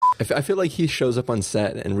I feel like he shows up on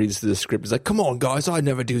set and reads the script. He's like, "Come on, guys, I'd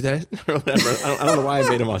never do that," or whatever. I don't know why I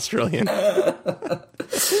made him Australian.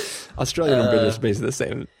 Australian and British basically the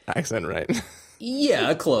same accent, right?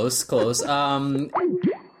 Yeah, close.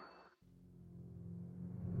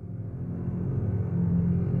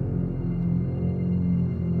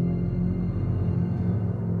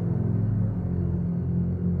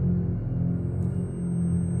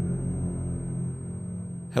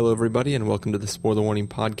 Hello, everybody, and welcome to the Spoiler Warning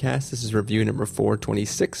Podcast. This is review number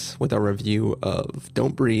 426 with our review of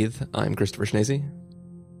Don't Breathe. I'm Christopher Schnese.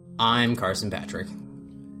 I'm Carson Patrick.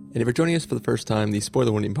 And if you're joining us for the first time, the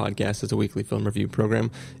Spoiler Warning Podcast is a weekly film review program.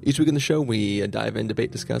 Each week in the show, we dive in,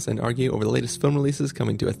 debate, discuss, and argue over the latest film releases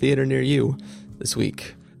coming to a theater near you. This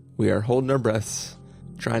week, we are holding our breaths,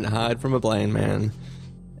 trying to hide from a blind man,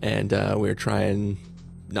 and we're trying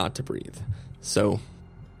not to breathe. So,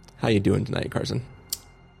 how you doing tonight, Carson?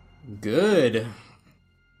 Good.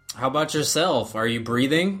 How about yourself? Are you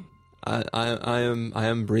breathing? I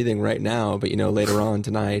am breathing right now, but later on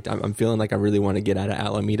tonight, I'm feeling like I really want to get out of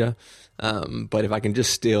Alameda. But if I can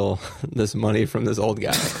just steal this money from this old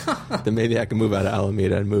guy, then maybe I can move out of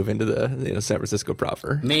Alameda and move into the San Francisco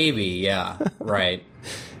proper. Maybe, yeah, right.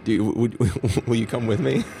 Will you come with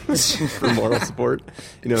me for moral support?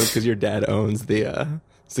 Because your dad owns the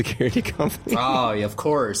security company. Oh, of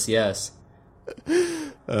course, yes.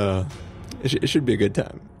 It should be a good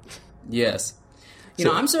time. Yes.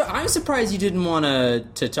 I'm surprised you didn't want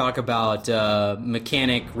to talk about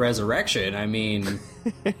Mechanic Resurrection. I mean,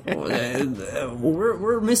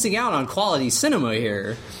 we're missing out on quality cinema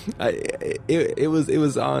here. It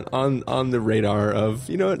was on the radar of,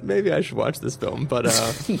 maybe I should watch this film, but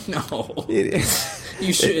no.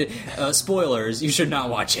 You should spoilers, you should not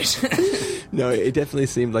watch it. No, it definitely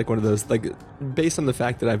seemed like one of those, like, based on the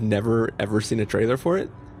fact that I've never ever seen a trailer for it.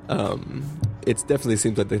 It definitely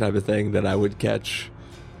seems like the type of thing that I would catch,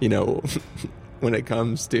 when it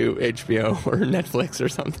comes to HBO or Netflix or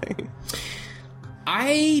something.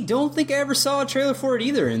 I don't think I ever saw a trailer for it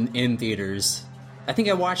either in theaters. I think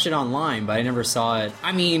I watched it online, but I never saw it.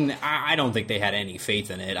 I mean, I don't think they had any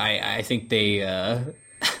faith in it. I think they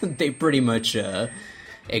they pretty much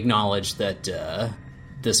acknowledged that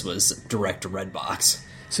this was direct to Redbox.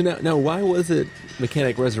 So now, why was it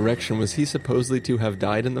Mechanic Resurrection? Was he supposedly to have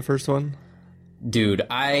died in the first one? Dude,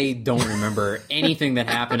 I don't remember anything that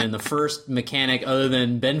happened in the first Mechanic other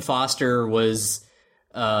than Ben Foster was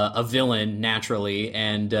a villain, naturally.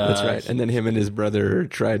 And that's right. And then him and his brother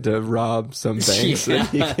tried to rob some banks.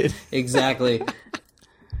 Yeah, exactly.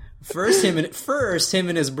 First, him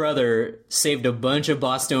and his brother saved a bunch of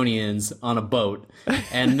Bostonians on a boat,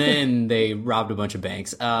 and then they robbed a bunch of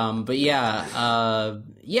banks. But yeah,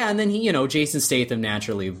 and then Jason Statham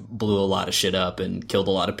naturally blew a lot of shit up and killed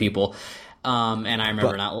a lot of people. And I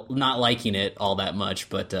remember not liking it all that much,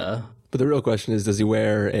 but the real question is, does he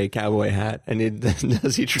wear a cowboy hat, and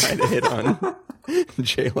does he try to hit on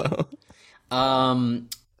J-Lo?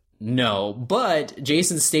 No, but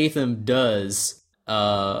Jason Statham does.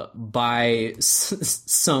 Buy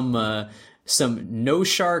some no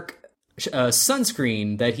shark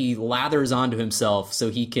sunscreen that he lathers onto himself so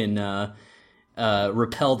he can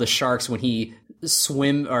repel the sharks when he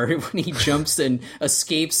when he jumps and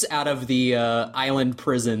escapes out of the island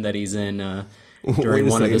prison that he's in during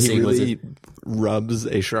one of the sequences. He really rubs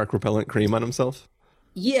a shark repellent cream on himself?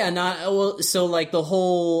 Yeah, so like the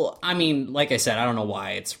whole, I mean, like I said, I don't know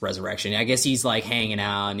why it's Resurrection. I guess he's like hanging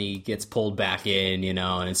out and he gets pulled back in,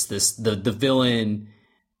 and it's the villain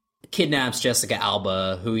kidnaps Jessica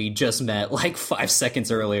Alba, who he just met like 5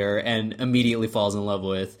 seconds earlier and immediately falls in love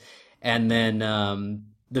with. And then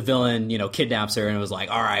the villain, kidnaps her and was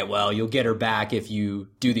like, all right, well, you'll get her back if you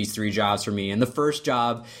do these 3 jobs for me. And the first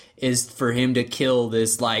job is for him to kill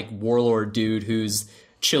this like warlord dude who's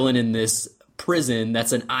chilling in this prison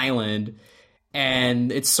that's an island,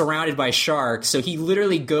 and it's surrounded by sharks. So he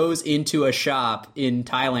literally goes into a shop in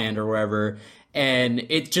Thailand or wherever, and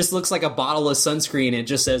it just looks like a bottle of sunscreen. It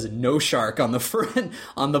just says "no shark" on the front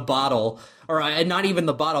on the bottle, or not even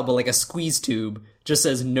the bottle, but like a squeeze tube just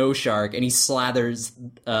says "no shark," and he slathers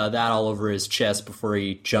that all over his chest before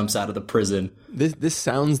he jumps out of the prison. This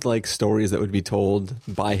sounds like stories that would be told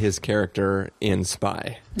by his character in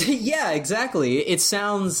Spy. Yeah, exactly. It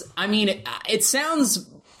sounds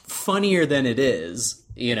funnier than it is.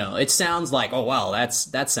 It sounds like, oh wow,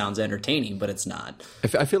 that sounds entertaining, but it's not.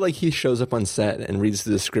 I feel like he shows up on set and reads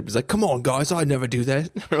the script. He's like, "Come on, guys, I'd never do that,"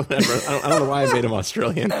 or whatever. I don't know why I made him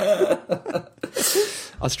Australian.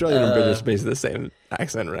 Australian and British basically the same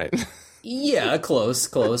accent, right? Yeah, close.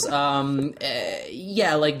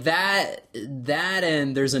 Yeah, like that,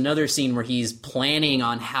 and there's another scene where he's planning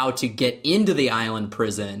on how to get into the island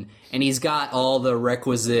prison, and he's got all the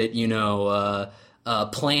requisite,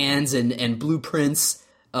 plans and blueprints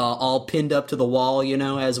all pinned up to the wall,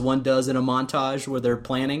 as one does in a montage where they're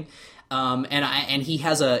planning. And he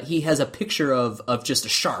has a picture of just a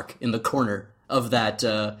shark in the corner of that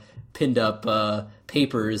pinned up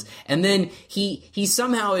papers, and then he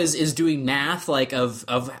somehow is doing math like of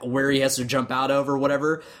where he has to jump out of or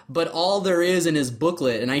whatever, but all there is in his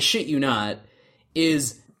booklet, and I shit you not,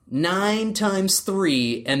 is 9 times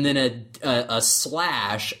 3 and then a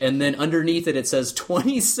slash, and then underneath it says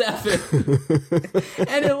 27.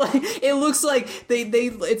 And it looks like they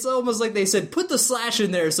it's almost like they said put the slash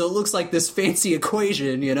in there so it looks like this fancy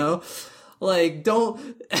equation, Like,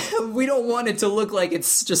 we don't want it to look like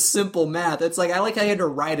it's just simple math. It's like, I had to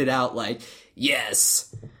write it out like,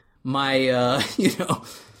 yes, my,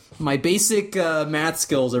 my basic math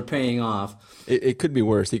skills are paying off. It could be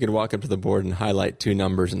worse. You could walk up to the board and highlight 2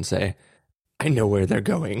 numbers and say, I know where they're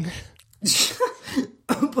going.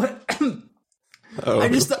 But I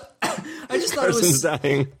just thought it was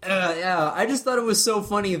dying. Yeah, I just thought it was so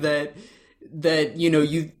funny that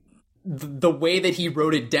the way that he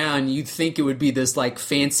wrote it down, you'd think it would be this like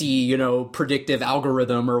fancy, predictive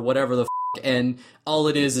algorithm or whatever the and all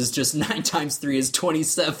it is just 9 times 3 is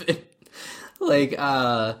 27. Like,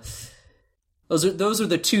 those are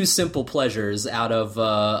the 2 simple pleasures out of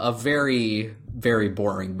a very, very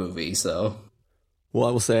boring movie. So, well,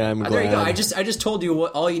 I will say I'm glad. There you go. I just told you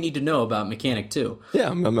all you need to know about Mechanic 2. Yeah,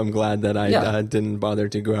 I'm glad that I didn't bother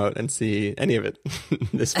to go out and see any of it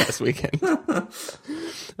this past weekend.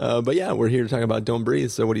 But yeah, we're here to talk about Don't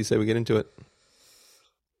Breathe. So what do you say we get into it?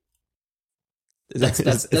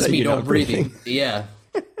 That's me don't breathing. Yeah,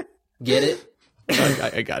 get it?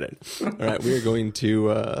 I got it. All right, we are going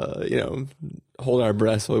to hold our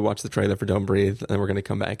breath while we watch the trailer for Don't Breathe, and then we're going to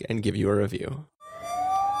come back and give you a review.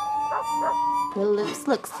 Your lips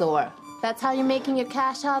look sore. That's how you're making your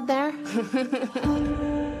cash out there?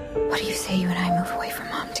 What do you say you and I move away from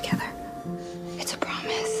Mom together? It's a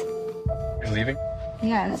promise. You're leaving?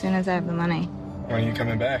 Yeah, as soon as I have the money. When are you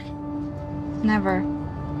coming back? Never.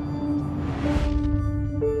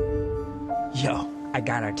 Yo, I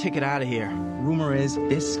got our ticket out of here. Rumor is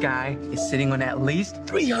this guy is sitting on at least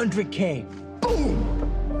 $300K.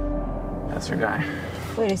 Boom! That's your guy.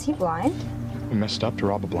 Wait, is he blind? We messed up to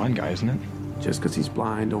rob a blind guy, isn't it? Just because he's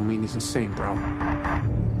blind don't mean he's insane, bro.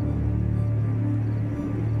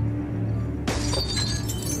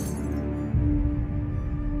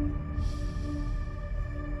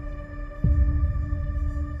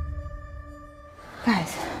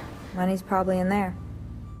 Guys, money's probably in there.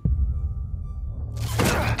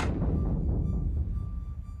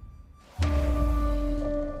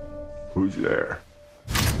 Who's there?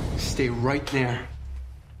 Stay right there.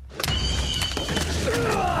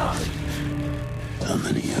 How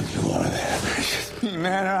many of you are there?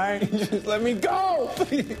 Man, all right, just let me go,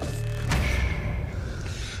 please.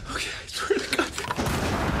 Okay, I swear to God.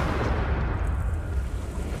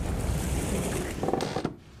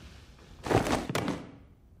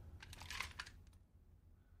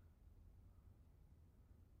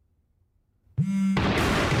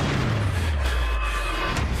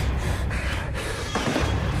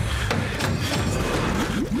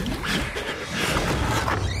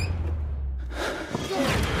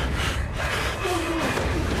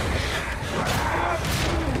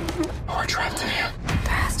 We're trapped in here.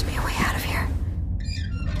 There has to be a way out of here.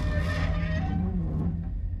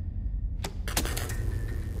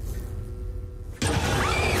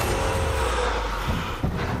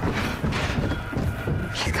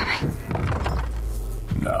 He's coming.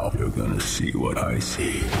 Now you're gonna see what I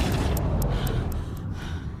see.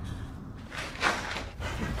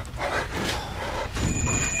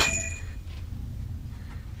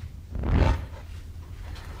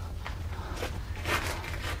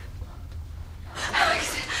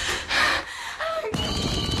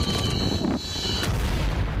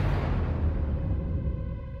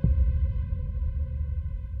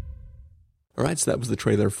 All right, so that was the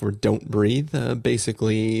trailer for Don't Breathe.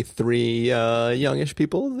 Basically, 3 youngish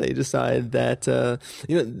people. They decide that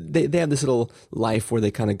they have this little life where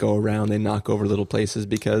they kind of go around, they knock over little places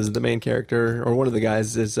because the main character or one of the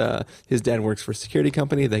guys is his dad works for a security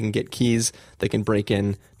company. They can get keys, they can break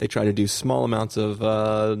in. They try to do small amounts of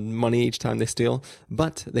money each time they steal,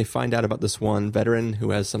 but they find out about this one veteran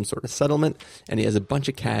who has some sort of settlement, and he has a bunch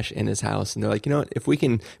of cash in his house. And they're like, you know what? If we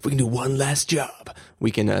can do one last job,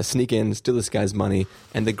 we can sneak in, steal this guy's money.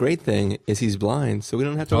 And the great thing is he's blind, so we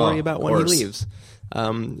don't have to worry about when he leaves.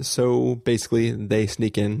 So basically, they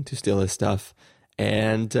sneak in to steal his stuff,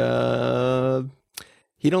 and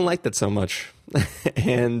he don't like that so much.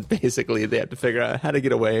 And basically, they have to figure out how to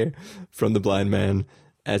get away from the blind man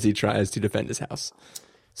as he tries to defend his house.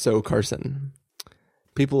 So, Carson,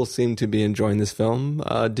 people seem to be enjoying this film.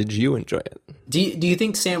 Did you enjoy it? Do you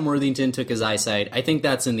think Sam Worthington took his eyesight? I think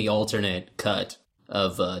that's in the alternate cut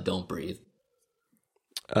of Don't Breathe.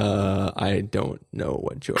 I don't know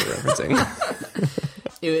what you're referencing.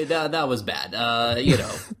 That was bad. You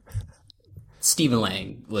know, Stephen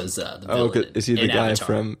Lang was the villain. Is he the guy Avatar.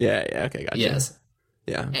 from? Yeah. Okay, gotcha. Yes.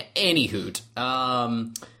 Yeah. Any hoot.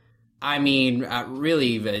 I mean,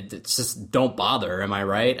 really, it's just don't bother. Am I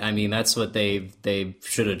right? I mean, that's what they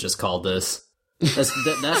should have just called this.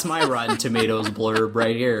 That's my Rotten Tomatoes blurb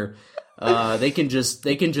right here. They can just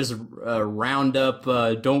round up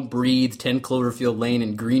Don't Breathe, 10 Cloverfield Lane,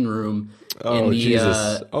 and Green Room. Oh, in the,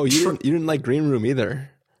 Jesus. You didn't like Green Room either.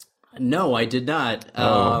 No, I did not.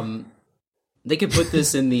 They could put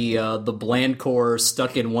this in the Blandcore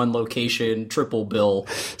stuck in one location triple bill.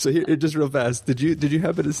 So here, just real fast, did you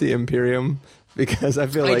happen to see Imperium? Because I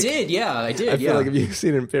feel like I did. I feel like if you've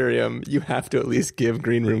seen Imperium, you have to at least give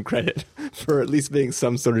Green Room credit for at least being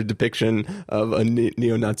some sort of depiction of a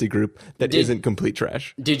neo-Nazi group that isn't complete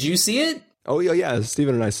trash. Did you see it? Oh yeah,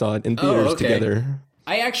 Steven and I saw it in theaters together.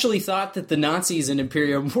 I actually thought that the Nazis in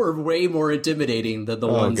Imperium were way more intimidating than the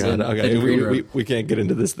ones in Green Room. We can't get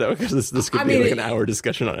into this, though, because this could be like an hour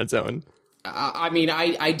discussion on its own. I mean,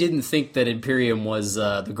 I didn't think that Imperium was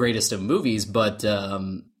the greatest of movies, but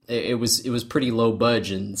it was pretty low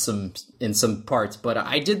budge in some parts. But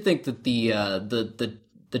I did think that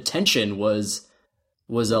the tension was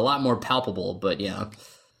a lot more palpable. But yeah.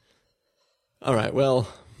 All right. Well.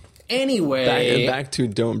 Anyway, back to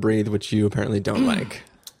Don't Breathe, which you apparently don't like.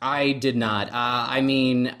 I did not. I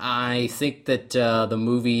mean, I think that the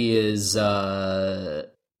movie is. Well,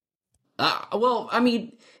 I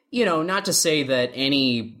mean, you know, not to say that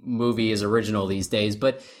any movie is original these days,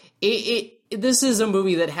 but this is a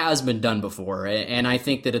movie that has been done before, and I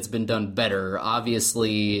think that it's been done better.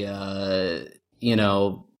 Obviously, you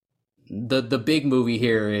know, the big movie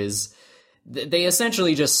here is they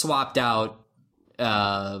essentially just swapped out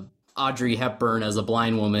Audrey Hepburn as a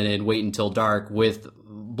blind woman in Wait Until Dark with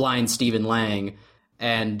blind Stephen Lang,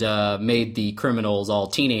 and made the criminals all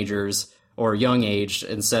teenagers or young aged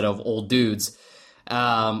instead of older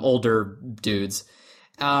dudes.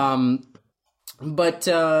 But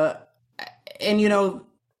and you know,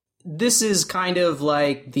 this is kind of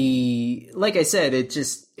like like I said, it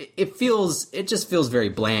just feels very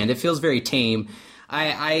bland. It feels very tame.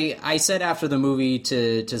 I said after the movie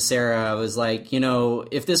to Sarah, I was like, you know,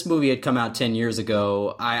 if this movie had come out 10 years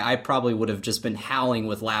ago, I probably would have just been howling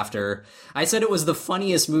with laughter. I said it was the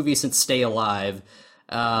funniest movie since Stay Alive,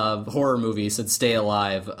 horror movie since Stay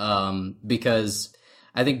Alive, because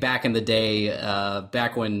I think back in the day,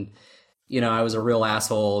 back when, you know, I was a real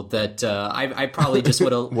asshole, that I probably just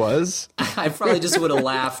would have... I probably just would have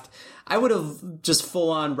laughed. I would have just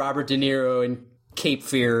full on Robert De Niro and Cape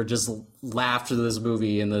Fear just laughed through this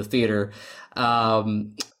movie in the theater.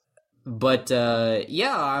 But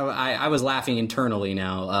yeah, I was laughing internally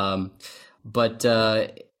now. But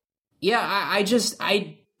yeah, I just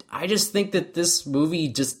think that this movie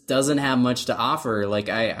just doesn't have much to offer. Like,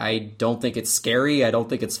 I don't think it's scary. I don't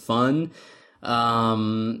think it's fun.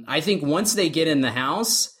 I think once they get in the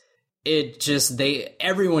house,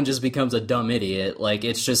 everyone just becomes a dumb idiot. Like,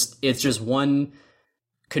 it's just one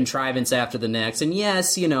contrivance after the next. And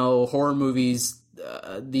yes, you know, horror movies,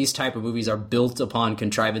 these type of movies are built upon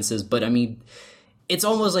contrivances, but I mean, it's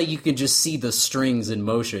almost like you can just see the strings in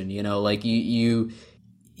motion, you know, like you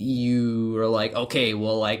are like, okay,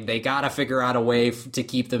 well, like, they gotta figure out a way to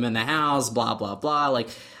keep them in the house, blah, blah, blah. Like,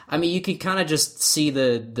 I mean, you can kind of just see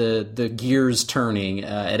the gears turning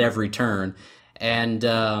at every turn. And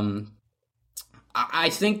I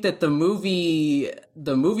think that the movie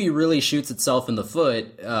really shoots itself in the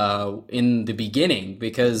foot in the beginning,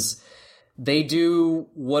 because they do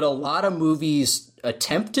what a lot of movies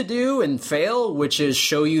attempt to do and fail, which is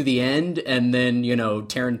show you the end and then, you know,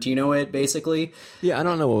 Tarantino it, basically. Yeah, I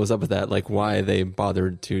don't know what was up with that, like why they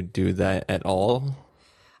bothered to do that at all.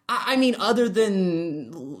 I mean, other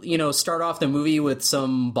than, you know, start off the movie with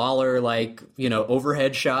some baller, like, you know,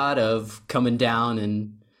 overhead shot of coming down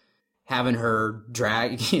and having her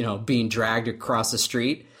being dragged across the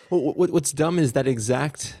street. Well, what's dumb is that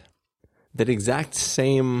exact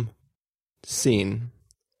same scene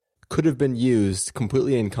could have been used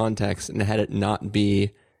completely in context and had it not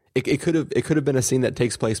be it could have been a scene that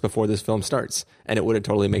takes place before this film starts, and it would have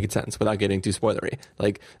totally made sense without getting too spoilery.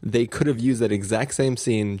 Like, they could have used that exact same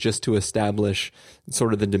scene just to establish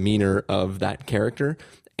sort of the demeanor of that character,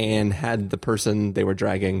 and had the person they were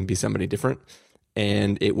dragging be somebody different,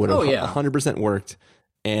 and it would have 100% worked.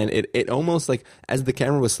 And it almost, like, as the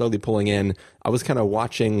camera was slowly pulling in, I was kind of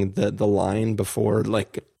watching the line before,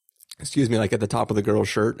 like at the top of the girl's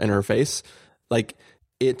shirt and her face. Like,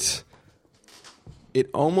 it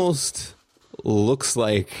almost looks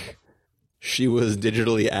like she was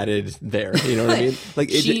digitally added there. You know what I mean?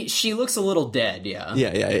 Like, she looks a little dead. Yeah. Yeah.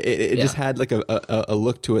 It just had like a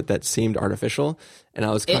look to it that seemed artificial, and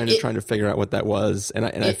I was kind of trying to figure out what that was. And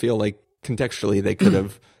I feel like contextually they could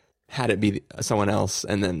have had it be someone else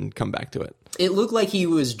and then come back to it. It looked like he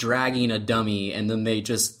was dragging a dummy, and then they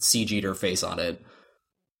just CG'd her face on it.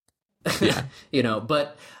 Yeah. You know,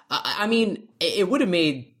 but I mean, it would have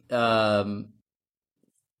made a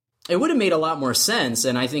lot more sense,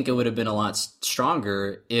 and I think it would have been a lot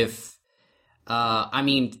stronger if, I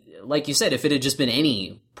mean, like you said, if it had just been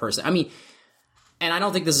any person. I mean, and I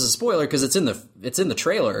don't think this is a spoiler because it's in the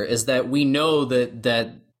trailer, is that we know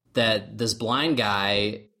that this blind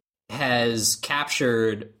guy has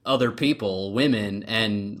captured other people, women,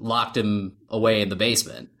 and locked him away in the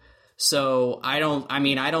basement. So I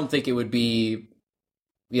don't think it would be,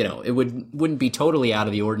 you know, it wouldn't be totally out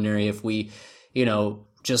of the ordinary if we, you know,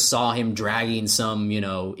 just saw him dragging some, you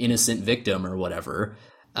know, innocent victim or whatever.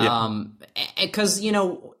 Yeah. 'Cause, you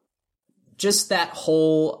know, just that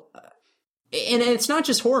whole, and it's not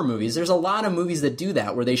just horror movies. There's a lot of movies that do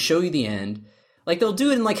that, where they show you the end. Like, they'll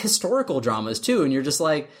do it in, like, historical dramas too, and you're just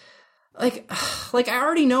like I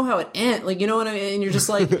already know how it ends. Like, you know what I mean? And you're just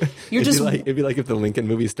like, it'd be like if the Lincoln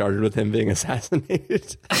movie started with him being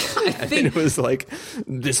assassinated. I think it was like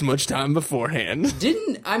this much time beforehand.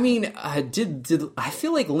 I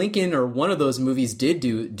feel like Lincoln or one of those movies did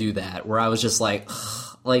do that, where I was just like,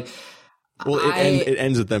 like, well, it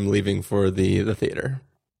ends with them leaving for the theater.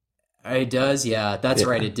 It does. Yeah, that's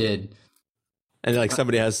right. It did. And like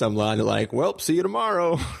somebody has some line like, "Well, see you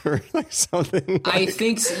tomorrow," or like something. Like, I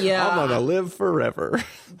think, yeah, I'm gonna live forever.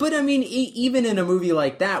 But I mean, even in a movie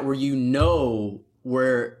like that, where you know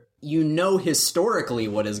historically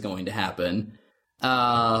what is going to happen,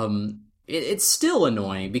 it's still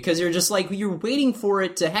annoying because you're just like, you're waiting for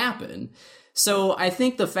it to happen. So I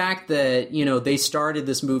think the fact that, you know, they started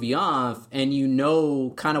this movie off and you know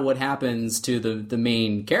kind of what happens to the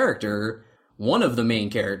main character. One of the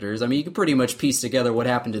main characters. I mean, you can pretty much piece together what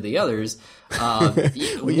happened to the others. Well,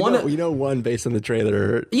 you know one based on the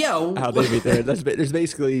trailer. Yeah, how they meet there. There's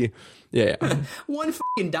basically, yeah. One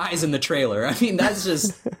fucking dies in the trailer. I mean, that's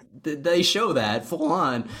just they show that full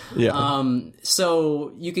on. Yeah.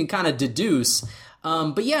 So you can kind of deduce.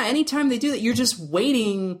 But yeah, anytime they do that, you're just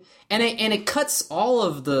waiting, and it cuts all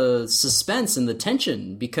of the suspense and the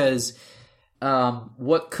tension because.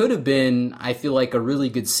 What could have been, I feel like, a really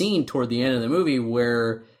good scene toward the end of the movie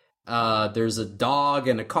where there's a dog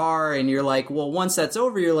and a car, and you're like, well, once that's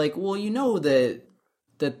over, you're like, well, you know that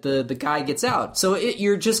the guy gets out. So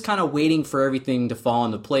you're just kind of waiting for everything to fall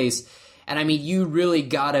into place. And I mean, you really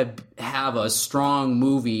gotta have a strong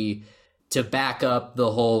movie to back up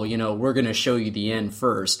the whole, you know, we're gonna show you the end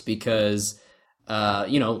first because,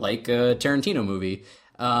 you know, like a Tarantino movie.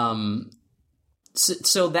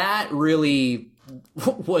 So that really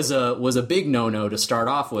was a big no-no to start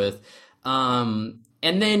off with. And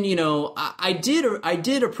then, you know, I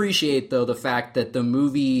did appreciate, though, the fact that the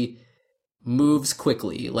movie moves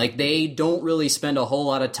quickly. Like, they don't really spend a whole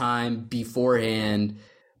lot of time beforehand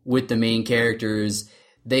with the main characters.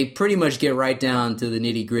 They pretty much get right down to the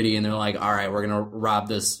nitty-gritty, and they're like, all right, we're going to rob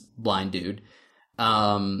this blind dude.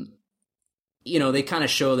 You know, they kind of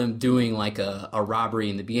show them doing like a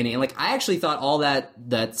robbery in the beginning. And like, I actually thought all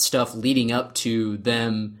that stuff leading up to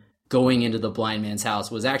them going into the blind man's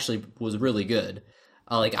house was really good.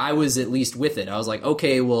 Like, I was at least with it. I was like,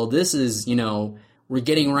 okay, well, this is, you know, we're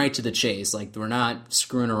getting right to the chase. Like, we're not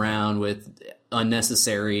screwing around with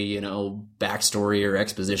unnecessary, you know, backstory or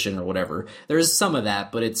exposition or whatever. There's some of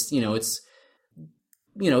that, but it's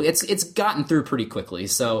gotten through pretty quickly.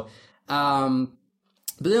 So, but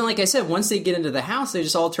then, like I said, once they get into the house, they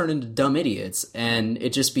just all turn into dumb idiots, and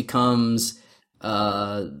it just becomes,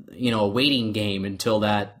 you know, a waiting game until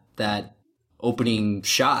that opening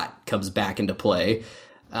shot comes back into play.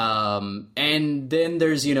 And then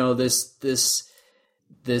there's, you know, this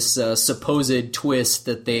supposed twist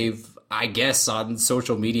that they've, I guess, on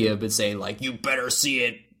social media been saying, like, you better see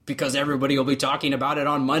it because everybody will be talking about it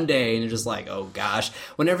on Monday. And you're just like, oh gosh,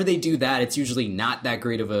 whenever they do that, it's usually not that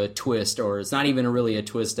great of a twist, or it's not even really a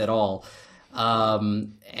twist at all.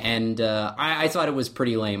 I thought it was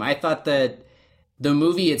pretty lame. I thought that the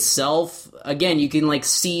movie itself, again, you can like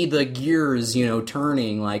see the gears, you know,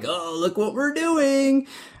 turning, like, oh, look what we're doing.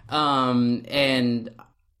 And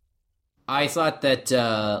I thought that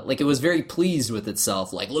like it was very pleased with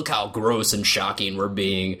itself, like, look how gross and shocking we're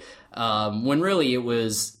being, when really it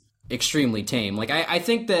was extremely tame. Like I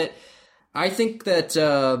think that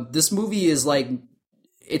this movie is like,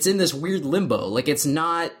 it's in this weird limbo. Like it's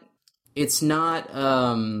not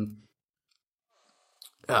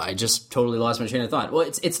I just totally lost my train of thought. Well,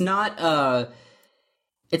 it's not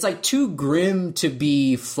it's like too grim to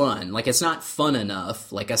be fun. Like it's not fun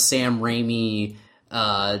enough. Like a Sam Raimi,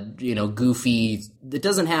 you know, goofy. It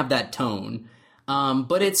doesn't have that tone.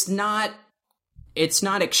 But it's not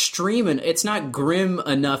extreme, and it's not grim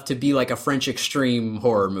enough to be like a French extreme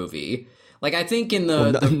horror movie. Like I think in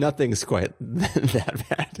nothing's quite that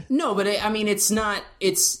bad. No, but I mean, it's not.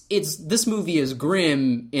 It's this movie is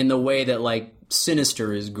grim in the way that like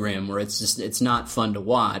Sinister is grim, where it's not fun to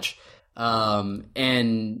watch.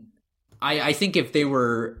 And I think if they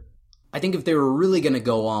were really going to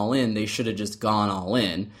go all in, they should have just gone all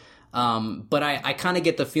in. But I kind of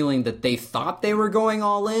get the feeling that they thought they were going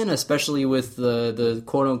all in, especially with the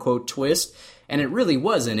quote unquote twist. And it really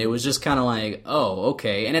wasn't. It was just kind of like, oh,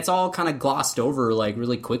 okay. And it's all kind of glossed over like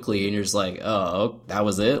really quickly. And you're just like, oh, that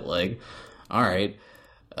was it. Like, all right.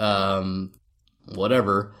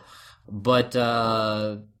 Whatever. But,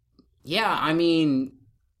 yeah, I mean,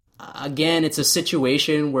 again, it's a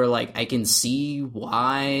situation where like I can see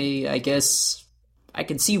why, I guess I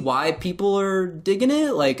can see why people are digging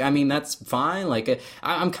it. Like, I mean, that's fine. Like,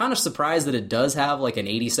 I'm kind of surprised that it does have like an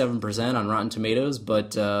 87% on Rotten Tomatoes,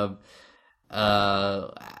 but,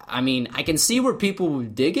 I mean, I can see where people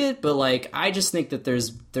would dig it, but like, I just think that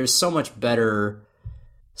there's so much better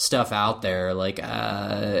stuff out there. Like,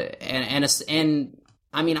 and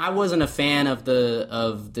I mean, I wasn't a fan of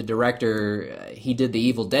the director. He did the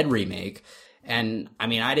Evil Dead remake, and I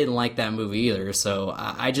mean, I didn't like that movie either. So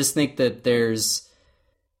I just think that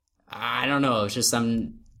I don't know. It's just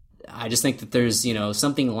I just think that there's, you know,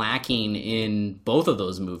 something lacking in both of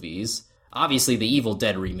those movies. Obviously, the Evil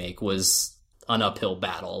Dead remake was an uphill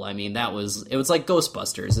battle. I mean, it was like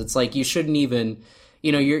Ghostbusters. It's like you shouldn't even,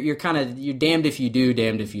 you know, you're damned if you do,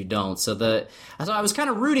 damned if you don't. So I was kind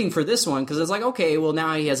of rooting for this one because it's like, okay, well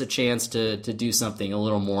now he has a chance to do something a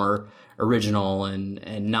little more original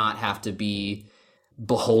and not have to be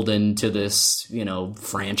beholden to this, you know,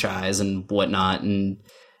 franchise and whatnot. And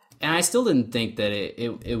I still didn't think that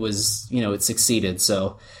it was, you know, it succeeded.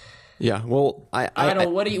 So yeah, well, I don't know.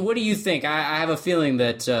 What do you think? I have a feeling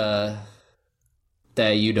that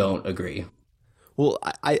you don't agree. Well,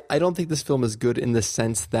 I don't think this film is good in the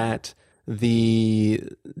sense that the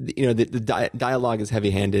dialogue is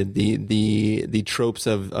heavy-handed. The tropes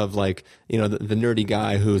of like, you know, the nerdy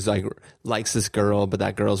guy who's like likes this girl, but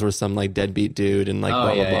that girl's with some like deadbeat dude, and like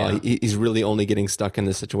blah blah blah. Yeah. He's really only getting stuck in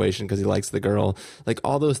this situation because he likes the girl. Like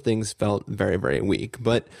all those things felt very, very weak.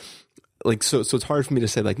 But like so it's hard for me to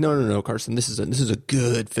say like no Carson, this is a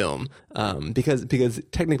good film, because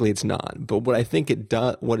technically it's not. But what I think it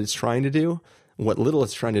does, what it's trying to do, what little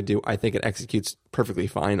it's trying to do, I think it executes perfectly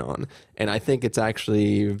fine on, and I think it's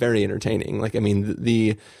actually very entertaining. Like, I mean,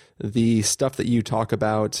 the stuff that you talk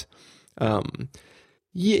about,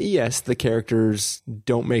 yes, the characters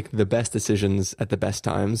don't make the best decisions at the best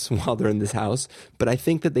times while they're in this house, but I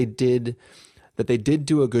think that they did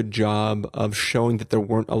do a good job of showing that there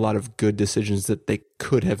weren't a lot of good decisions that they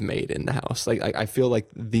could have made in the house. Like, I feel like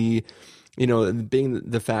being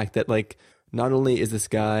the fact that like, not only is this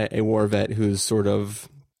guy a war vet who's sort of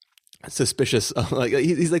suspicious of, like,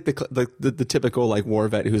 he's like the typical like war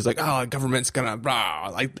vet who's like, oh, government's gonna blah,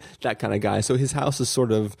 like that kind of guy. So his house is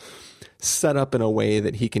sort of set up in a way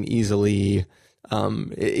that he can easily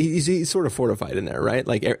he's sort of fortified in there, right?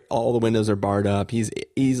 Like all the windows are barred up. He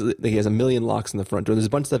has a million locks in the front door. There's a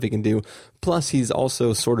bunch of stuff he can do. Plus, he's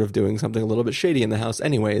also sort of doing something a little bit shady in the house,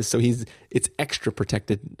 anyways. So it's extra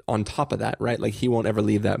protected on top of that, right? Like he won't ever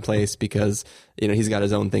leave that place because, you know, he's got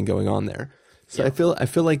his own thing going on there. So yeah. I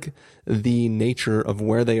feel like the nature of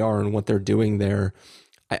where they are and what they're doing there,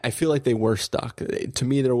 I feel like they were stuck. To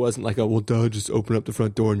me, there wasn't like, oh, well, duh, just open up the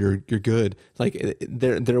front door and you're good. Like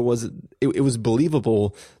there was, it was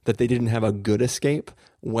believable that they didn't have a good escape,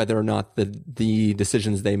 whether or not the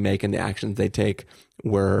decisions they make and the actions they take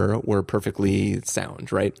were perfectly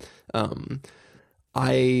sound, right?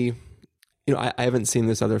 I haven't seen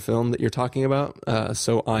this other film that you're talking about,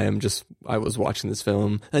 so I was watching this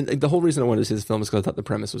film, and the whole reason I wanted to see this film is because I thought the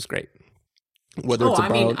premise was great. Whether it's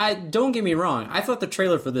about... I mean, don't get me wrong. I thought the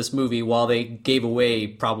trailer for this movie, while they gave away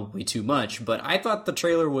probably too much, but I thought the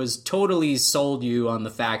trailer was totally sold you on the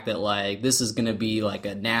fact that, like, this is going to be like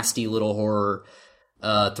a nasty little horror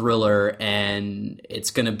thriller, and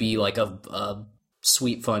it's going to be like a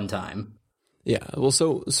sweet, fun time. Yeah. Well,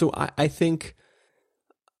 so I think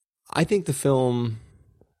the film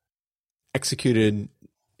executed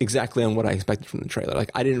exactly on what I expected from the trailer. Like,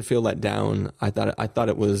 I didn't feel let down. I thought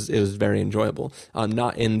it was very enjoyable.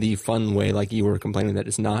 Not in the fun way like you were complaining that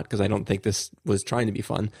it's not, because I don't think this was trying to be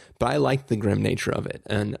fun. But I liked the grim nature of it.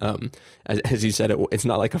 And as you said, it's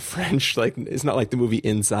not like a French, like, it's not like the movie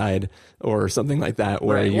Inside or something like that.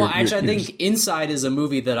 Where right. Well, actually, I think Inside is a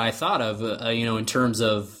movie that I thought of, in terms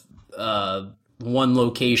of one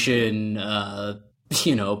location,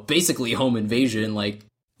 basically home invasion, like.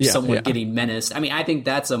 Someone getting menaced. I mean, I think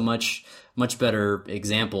that's a much better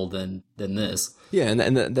example than this. Yeah,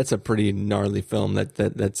 and that's a pretty gnarly film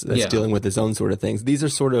that's dealing with its own sort of things. These are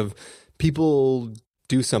sort of people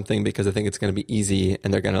do something because they think it's going to be easy,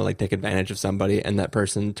 and they're going to like take advantage of somebody, and that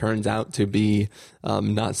person turns out to be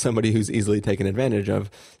not somebody who's easily taken advantage of.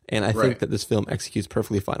 And I think that this film executes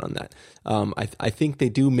perfectly fine on that. I think they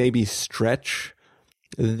do maybe stretch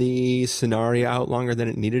the scenario out longer than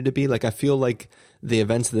it needed to be. Like, I feel like the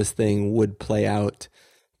events of this thing would play out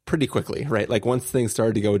pretty quickly, right? Like, once things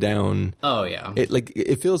started to go down. Oh yeah.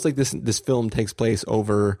 It feels like this film takes place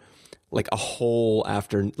over like a whole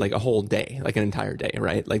day, like an entire day,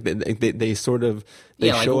 right? Like they show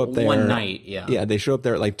up there one night. Yeah, they show up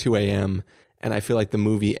there at like 2 a.m. and I feel like the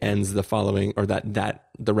movie ends the following, or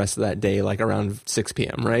the rest of that day, like around 6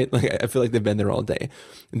 p.m., right? Like, I feel like they've been there all day.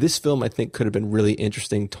 This film, I think, could have been really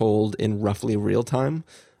interesting told in roughly real time.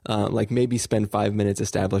 Like, maybe spend 5 minutes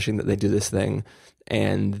establishing that they do this thing,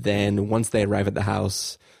 and then once they arrive at the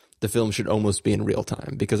house, the film should almost be in real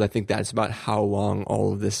time, because I think that's about how long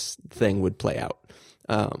all of this thing would play out.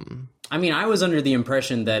 I mean, I was under the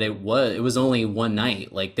impression that it was only one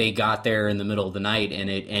night. Like, they got there in the middle of the night and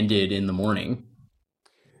it ended in the morning.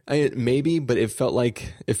 Maybe, but it felt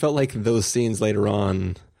like those scenes later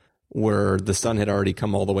on where the sun had already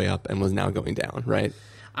come all the way up and was now going down, right?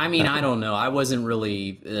 I mean, I don't know. I wasn't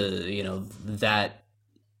really, that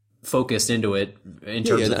focused into it in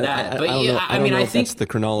terms of that. But I don't know if that's the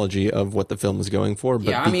chronology of what the film was going for.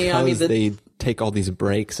 But because they take all these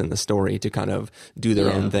breaks in the story to kind of do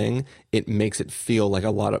their own thing, it makes it feel like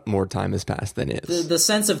a lot more time has passed than is. The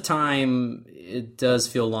sense of time, it does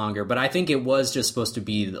feel longer, but I think it was just supposed to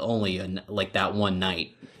be only like that one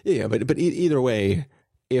night. Yeah, but either way,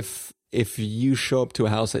 if you show up to a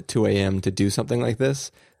house at 2 a.m. to do something like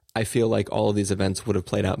this, I feel like all of these events would have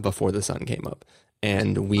played out before the sun came up.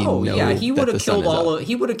 And we know he would have killed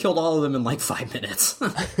all of them in like 5 minutes.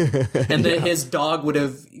 And then his dog would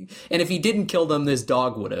have, and if he didn't kill them, his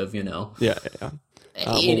dog would have, Yeah.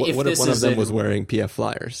 What if one of them was wearing PF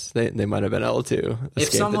Flyers? They might have been able to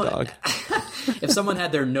escape the dog. If someone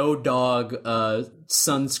had their no dog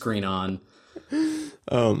sunscreen on,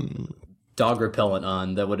 dog repellent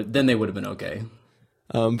on, then they would have been okay.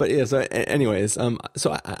 But yeah, so anyways,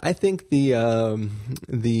 so I think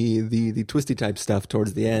the twisty type stuff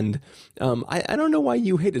towards the end, I don't know why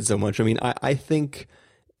you hate it so much. I mean, I think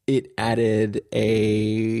it added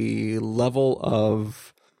a level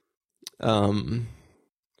of,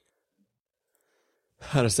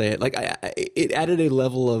 how to say it? Like, it added a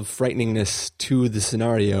level of frighteningness to the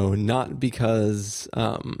scenario, not because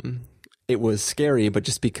it was scary, but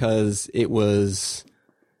just because it was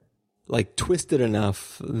like twisted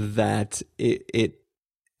enough that it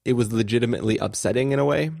was legitimately upsetting in a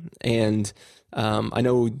way. And I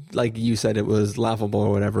know, like you said, it was laughable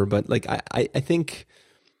or whatever, but like I think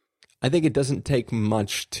it doesn't take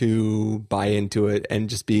much to buy into it and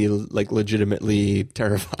just be like legitimately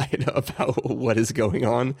terrified about what is going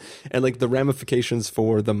on, and like the ramifications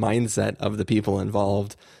for the mindset of the people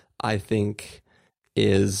involved, I think,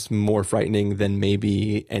 is more frightening than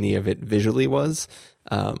maybe any of it visually was.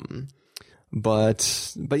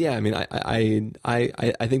 But yeah, I mean,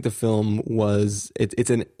 I think the film it's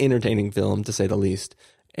an entertaining film, to say the least.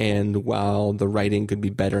 And while the writing could be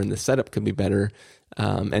better and the setup could be better,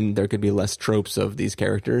 and there could be less tropes of these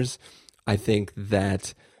characters, I think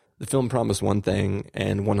that the film promised one thing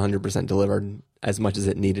and 100% delivered as much as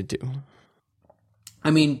it needed to.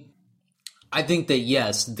 I mean, I think that,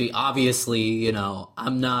 yes, obviously,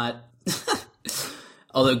 I'm not...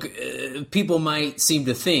 Although people might seem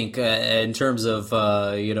to think in terms of,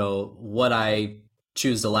 what I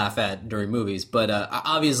choose to laugh at during movies. But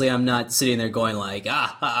obviously I'm not sitting there going like,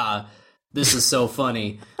 this is so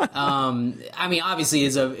funny. I mean, obviously,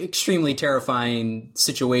 it's an extremely terrifying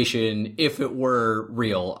situation if it were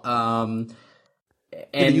real.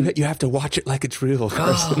 And you have to watch it like it's real,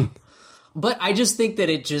 Carson. But I just think that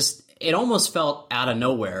it almost felt out of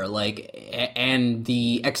nowhere. And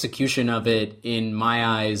the execution of it, in my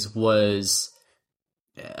eyes, was,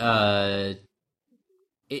 it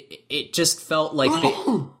just felt like,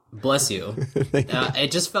 bless you.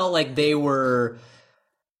 It just felt like they were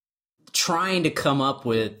trying to come up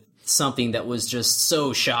with something that was just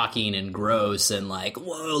so shocking and gross and like,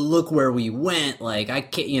 whoa, look where we went. Like, I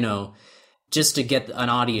can't, just to get an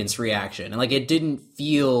audience reaction. And like, it didn't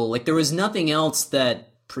feel like there was nothing else that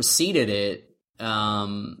preceded it,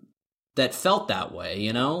 that felt that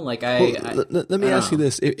way, Like let me ask you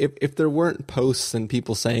this: if there weren't posts and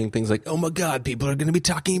people saying things like, "Oh my God, people are going to be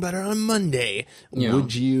talking about it on Monday,"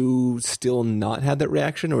 would you still not have that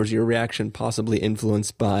reaction, or is your reaction possibly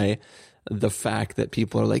influenced by the fact that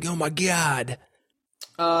people are like, "Oh my God"?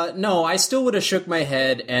 No, I still would have shook my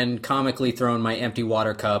head and comically thrown my empty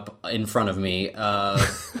water cup in front of me.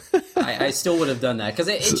 I still would have done that because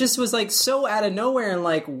it just was like so out of nowhere and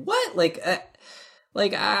like what, like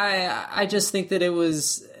I just think that it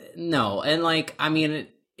was no, and like I mean,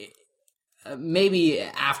 maybe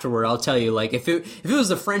afterward I'll tell you like if it was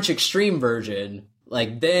the French extreme version,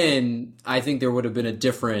 like then I think there would have been a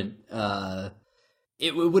different.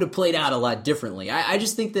 It would have played out a lot differently. I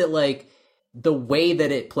just think that like the way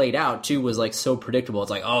that it played out too was like so predictable.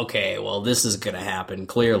 It's like okay, well this is gonna happen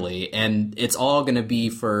clearly, and it's all gonna be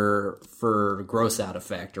for gross out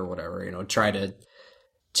effect or whatever. Try to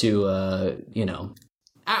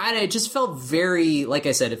and it just felt very, like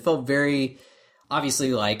I said, it felt very,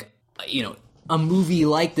 obviously, like, a movie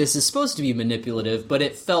like this is supposed to be manipulative, but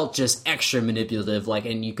it felt just extra manipulative, like,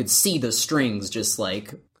 and you could see the strings just,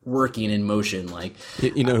 like, working in motion, like.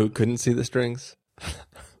 You know who couldn't see the strings?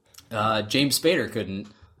 James Spader couldn't.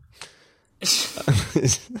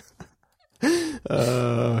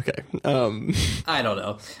 Okay. I don't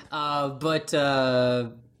know. But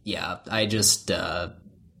yeah, I just,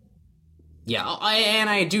 yeah,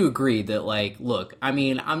 I do agree that, like, look, I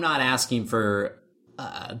mean, I'm not asking for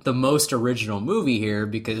the most original movie here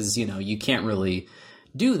because, you can't really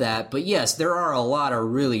do that. But yes, there are a lot of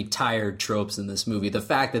really tired tropes in this movie. The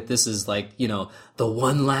fact that this is like, the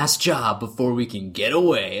one last job before we can get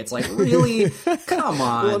away. It's like, really? Come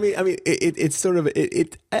on. Well, I mean, it's sort of,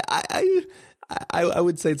 I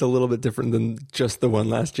would say it's a little bit different than just the one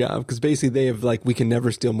last job because basically they have like, we can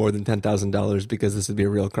never steal more than $10,000 because this would be a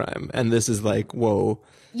real crime. And this is like, whoa.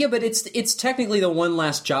 Yeah, but it's technically the one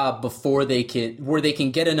last job before they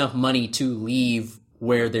can get enough money to leave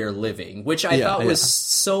where they're living, which I thought was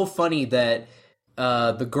so funny that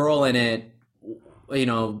the girl in it,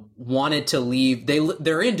 wanted to leave.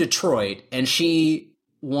 They're in Detroit and she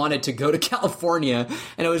wanted to go to California,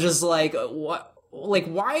 and it was just like, what? Like,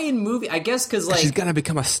 why in movie? I guess because, like... she's gonna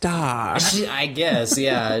become a star. I guess,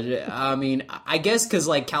 yeah. I mean, I guess because,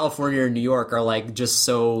 like, California and New York are, like, just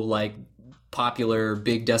so, like, popular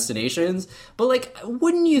big destinations. But, like,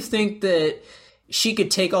 wouldn't you think that she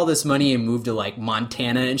could take all this money and move to, like,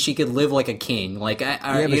 Montana and she could live like a king? Like,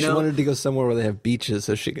 but she wanted to go somewhere where they have beaches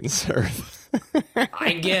so she can surf.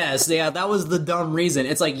 I guess, yeah, that was the dumb reason.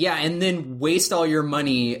 It's like, yeah, and then waste all your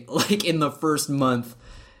money, like, in the first month,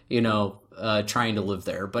 trying to live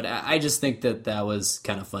there. But I just think that was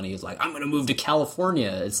kind of funny. It's like, I'm going to move to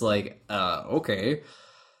California. It's like, okay.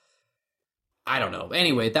 I don't know.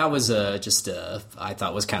 Anyway, that was I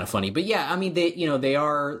thought was kind of funny. But yeah, I mean, they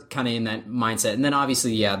are kind of in that mindset. And then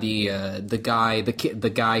obviously, yeah, the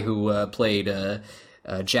guy who played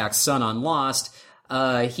Jack's son on Lost,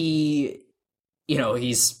 he's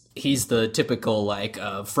the typical like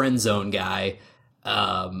friend zone guy,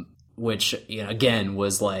 which, again,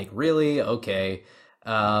 was like, really? Okay.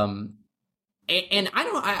 And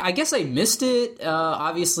I guess I missed it.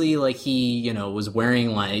 Obviously, like, he, was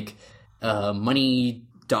wearing, like,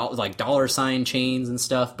 dollar sign chains and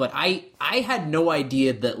stuff. But I had no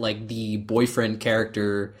idea that, like, the boyfriend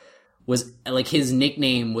character was, like, his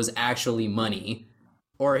nickname was actually Money.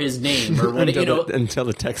 Or his name, or what, until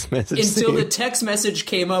the text message. The text message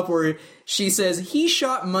came up where she says, he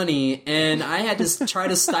shot Money, and I had to try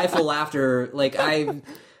to stifle laughter. Like, I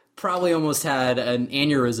probably almost had an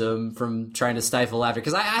aneurysm from trying to stifle laughter,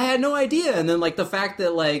 because I had no idea. And then, like, the fact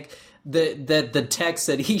that, like, the text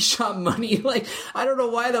said he shot Money, like, I don't know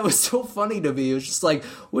why that was so funny to me. It was just like,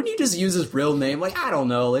 wouldn't you just use his real name? Like, I don't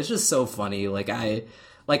know. It's just so funny. Like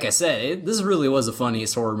I said, this really was the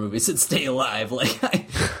funniest horror movie since Stay Alive.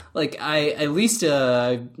 At least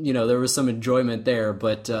there was some enjoyment there.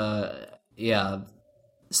 But yeah,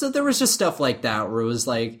 So there was just stuff like that where it was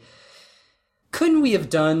like, couldn't we have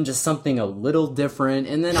done just something a little different?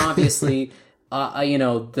 And then obviously, you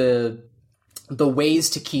know, the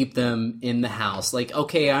ways to keep them in the house. Like,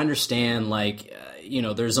 okay, I understand, like, you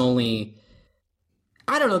know, there's only,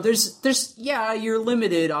 I don't know, there's, yeah, you're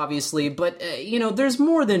limited, obviously, but, you know, there's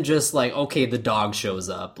more than just like, okay, the dog shows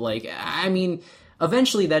up. Like, I mean,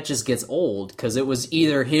 eventually that just gets old, because it was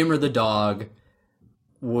either him or the dog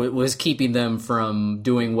was keeping them from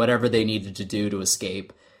doing whatever they needed to do to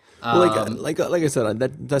escape. Like I said,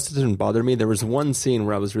 that didn't bother me. There was one scene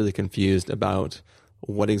where I was really confused about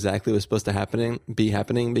what exactly was supposed to be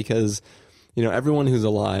happening, because, you know, everyone who's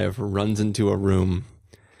alive runs into a room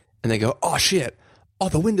and they go, oh shit, oh,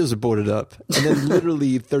 the windows are boarded up. And then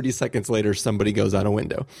literally 30 seconds later, somebody goes out a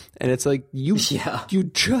window. And it's like, you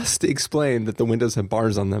just explained that the windows have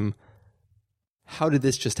bars on them. How did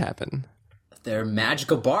this just happen? They're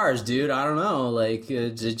magical bars, dude. I don't know. Like,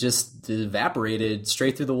 it just evaporated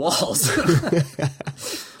straight through the walls.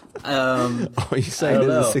 Are you saying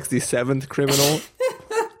there's a 67th criminal?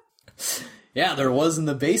 Yeah, there was in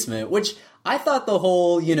the basement, which I thought the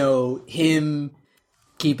whole, you know, him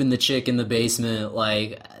keeping the chick in the basement,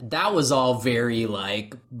 like, that was all very,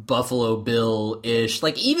 like, Buffalo Bill-ish.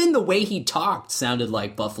 Like, even the way he talked sounded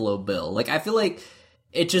like Buffalo Bill. Like, I feel like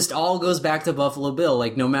it just all goes back to Buffalo Bill,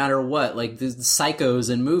 like, no matter what, like, the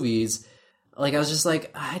psychos in movies, like, I was just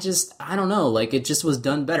like, I don't know, like, it just was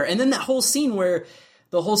done better. And then that whole scene where,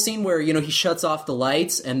 you know, he shuts off the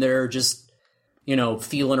lights and they're just, you know,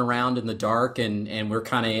 feeling around in the dark and we're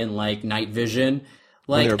kind of in, like, night vision.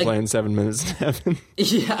 Like, they were playing 7 Minutes in Heaven.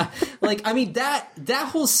 Yeah, like, I mean, that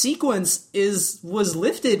whole sequence was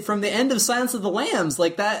lifted from the end of Silence of the Lambs.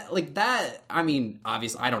 Like that, I mean,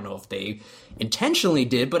 obviously, I don't know if they intentionally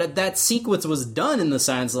did, but that sequence was done in the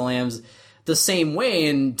Silence of the Lambs the same way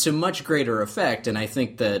and to much greater effect. And I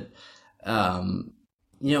think that,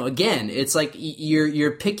 you know, again, it's like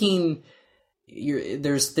you're picking.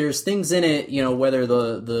 There's things in it, you know, whether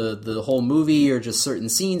the whole movie or just certain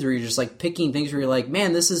scenes where you're just like picking things where you're like,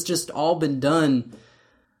 man, this has just all been done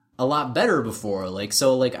a lot better before. Like,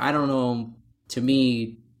 so, like, I don't know, to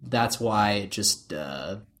me, that's why it just,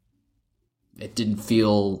 it didn't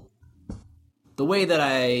feel the way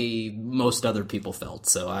that most other people felt.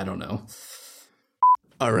 So I don't know.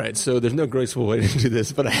 All right, so there's no graceful way to do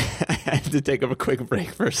this, but I have to take a quick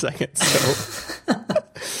break for a second.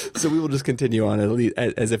 So we will just continue on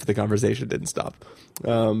as if the conversation didn't stop.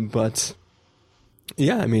 But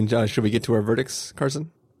yeah, I mean, should we get to our verdicts,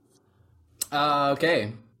 Carson?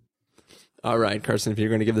 Okay. All right, Carson, if you're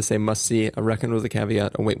going to give this a must-see, a recommend with a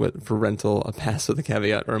caveat, a wait for rental, a pass with a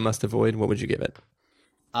caveat, or a must-avoid, what would you give it?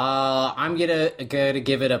 I'm gonna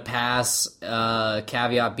give it a pass.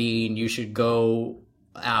 Caveat being, you should go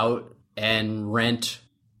out and rent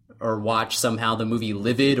or watch somehow the movie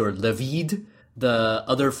Livid or Livid, the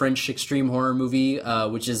other French extreme horror movie,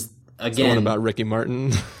 which is, again, it's the one about Ricky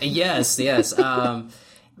Martin. Yes. It's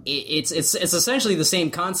essentially the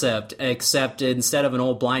same concept, except instead of an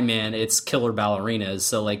old blind man, it's killer ballerinas.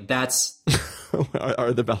 So, like, that's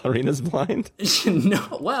Are the ballerinas blind?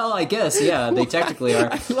 No. Well, I guess, yeah, they technically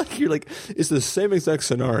are. You're like, it's the same exact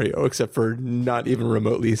scenario, except for not even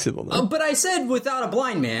remotely similar. But I said without a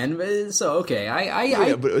blind man, so okay.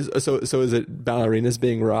 So is it ballerinas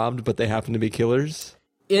being robbed, but they happen to be killers?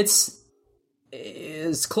 It's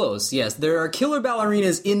close, yes. There are killer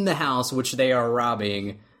ballerinas in the house, which they are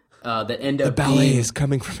robbing, that end up the ballet is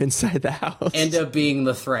coming from inside the house. End up being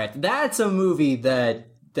the threat. That's a movie that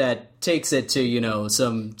takes it to, you know,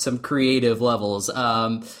 some creative levels.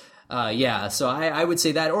 Yeah, so I would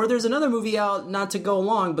say that. Or there's another movie out, not to go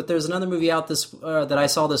long, but there's another movie out that I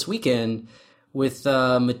saw this weekend with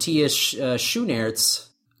Matthias Schoenaerts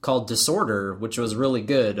called Disorder, which was really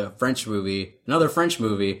good. A French movie, another French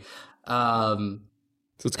movie. So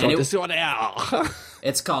it's called Disorder.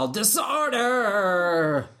 It's called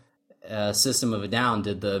Disorder. System of a Down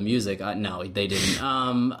did the music. No, they didn't.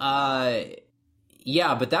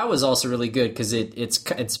 Yeah, but that was also really good because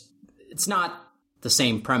it's not the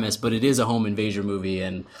same premise, but it is a home invasion movie,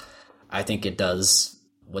 and I think it does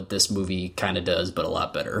what this movie kind of does, but a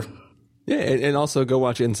lot better. Yeah, and also go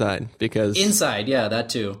watch Inside, because Inside, yeah, that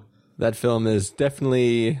too. That film is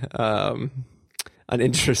definitely an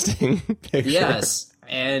interesting picture. Yes,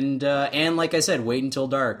 and like I said, Wait Until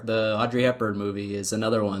Dark, the Audrey Hepburn movie, is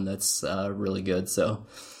another one that's really good. So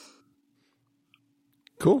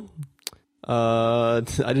cool. I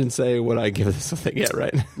didn't say what I give this thing yet,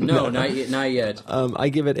 right? No, not yet. I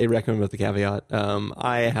give it a recommend with the caveat.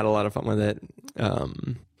 I had a lot of fun with it.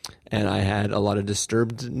 and I had a lot of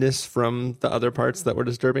disturbedness from the other parts that were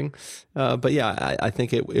disturbing. But yeah, I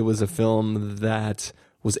think it was a film that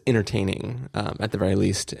was entertaining at the very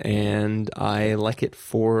least, and I like it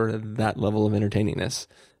for that level of entertainingness.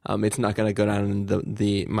 It's not going to go down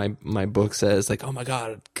in my book says like, oh my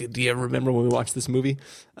God, do you ever remember when we watched this movie?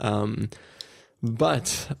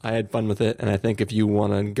 But I had fun with it, and I think if you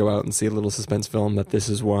want to go out and see a little suspense film, that this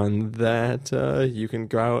is one that you can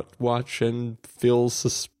go out, watch, and feel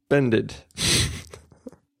suspended.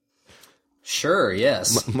 Sure,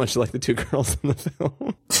 yes. Much like the two girls in the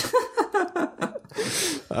film.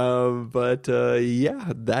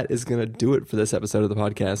 Yeah, that is going to do it for this episode of the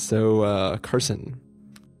podcast. So, Carson,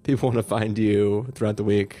 people want to find you throughout the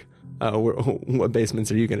week. What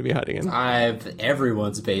basements are you going to be hiding in?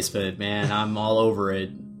 Everyone's basement, man. I'm all over it.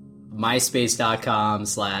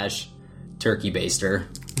 MySpace.com/turkeybaster.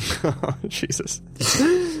 Oh, Jesus.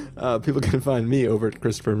 People can find me over at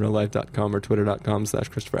ChristopherInRealLife.com or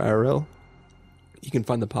Twitter.com/ChristopherIRL. You can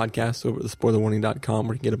find the podcast over at thespoilerwarning.com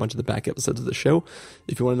where you can get a bunch of the back episodes of the show.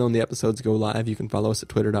 If you want to know when the episodes go live, you can follow us at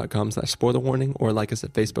twitter.com/spoilerwarning or like us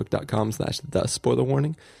at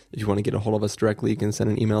facebook.com/thespoilerwarning. If you want to get a hold of us directly, you can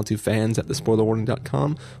send an email to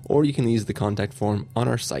fans@thespoilerwarning.com, or you can use the contact form on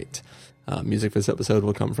our site. Music for this episode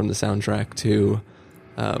will come from the soundtrack to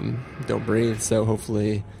Don't Breathe, so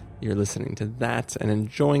hopefully you're listening to that and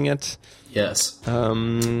enjoying it. Yes.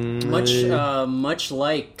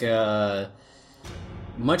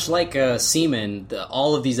 Much like Seaman,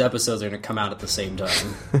 all of these episodes are going to come out at the same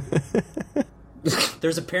time.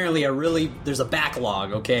 There's apparently there's a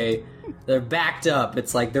backlog, okay? They're backed up.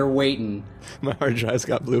 It's like they're waiting. My hard drive's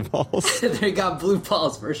got blue balls. They got blue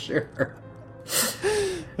balls for sure.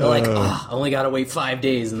 They're like, I only got to wait 5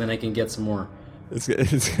 days and then I can get some more. It's going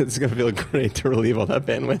to feel great to relieve all that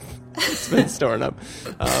bandwidth it's been storing up.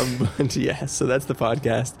 But yeah, so that's the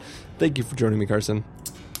podcast. Thank you for joining me, Carson.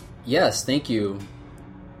 Yes, thank you.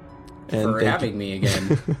 For having me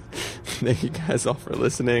again. Thank you guys all for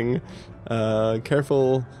listening.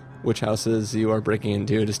 Careful which houses you are breaking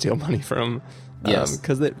into to steal money from. Yes.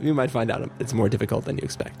 Because you might find out it's more difficult than you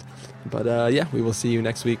expect. But yeah, we will see you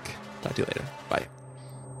next week. Talk to you later. Bye.